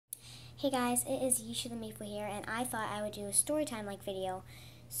Hey guys, it is Yisha the Mei'fwa here, and I thought I would do a story time like video.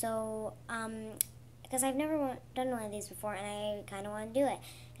 So, because I've never done one of these before, and I kind of want to do it.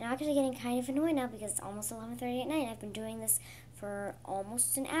 And I'm actually getting kind of annoyed now because it's almost 11:30 at night. I've been doing this for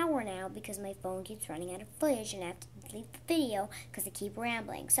almost an hour now because my phone keeps running out of footage, and I have to delete the video because I keep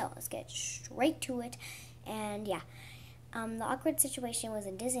rambling. So, let's get straight to it. And yeah. The awkward situation was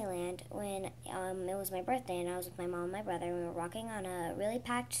in Disneyland when it was my birthday and I was with my mom and my brother, and we were walking on a really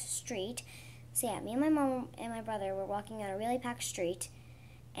packed street. So yeah, me and my mom and my brother were walking on a really packed street,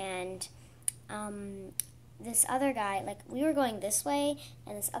 and this other guy, like, we were going this way,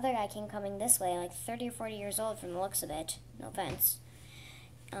 and this other guy came coming this way, like 30 or 40 years old from the looks of it. No offense.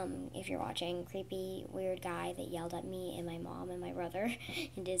 If you're watching, creepy, weird guy that yelled at me and my mom and my brother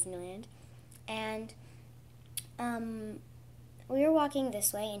in Disneyland. And we were walking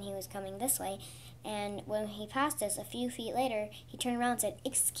this way, and he was coming this way, and when he passed us a few feet later, he turned around and said,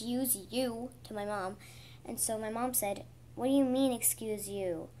 "Excuse you," to my mom. And so my mom said, "What do you mean, excuse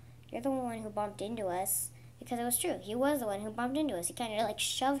you? You're the one who bumped into us." Because it was true. He was the one who bumped into us. He kind of like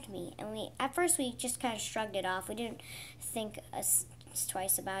shoved me, and at first we just kind of shrugged it off. We didn't think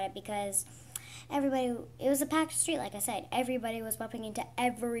twice about it because it was a packed street, like I said. Everybody was bumping into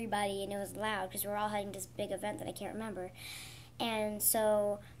everybody, and it was loud because we were all having this big event that I can't remember. And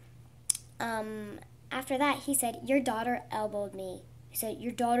so, after that, he said, "Your daughter elbowed me." He said,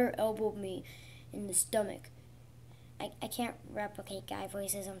 "Your daughter elbowed me in the stomach." I can't replicate guy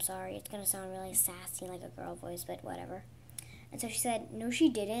voices, I'm sorry. It's going to sound really sassy like a girl voice, but whatever. And so she said, "No, she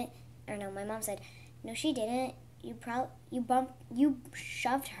didn't." Or no, my mom said, "No, she didn't. You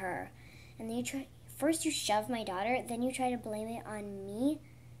shoved her. And then first you shoved my daughter, then you try to blame it on me.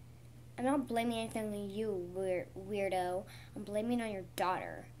 I'm not blaming anything on you, weirdo. I'm blaming it on your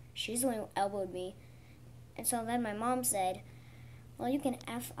daughter. She's the one who elbowed me." And so then my mom said, "Well, you can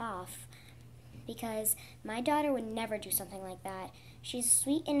F off, because my daughter would never do something like that. She's a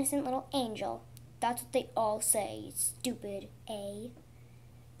sweet, innocent little angel. That's what they all say, stupid, eh?"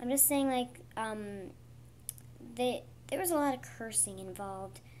 I'm just saying, like, there was a lot of cursing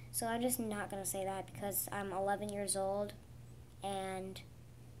involved, so I'm just not going to say that because I'm 11 years old, and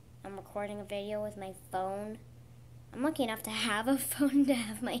I'm recording a video with my phone. I'm lucky enough to have a phone to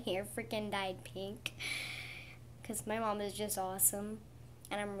have my hair freaking dyed pink, because my mom is just awesome,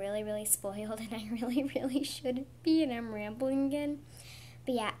 and I'm really, really spoiled, and I really, really shouldn't be, and I'm rambling again.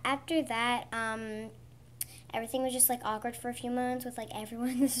 But yeah, after that, everything was just like awkward for a few moments with like everyone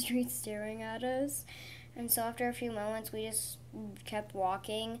in the street staring at us. And so after a few moments, we just kept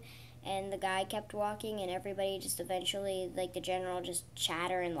walking, and the guy kept walking, and everybody just eventually, like the general just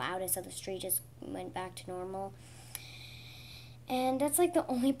chatter and loudness of the street just went back to normal. And that's like the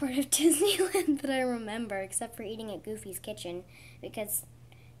only part of Disneyland that I remember, except for eating at Goofy's Kitchen, because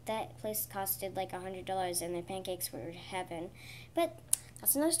that place costed like $100 and the pancakes were heaven. But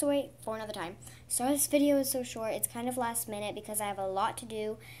that's another story for another time. Sorry this video is so short. It's kind of last minute because I have a lot to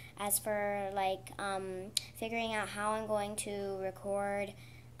do as for like figuring out how I'm going to record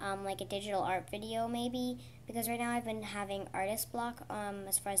like a digital art video maybe, because right now I've been having artist block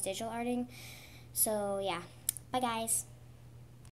as far as digital arting. So yeah, bye guys.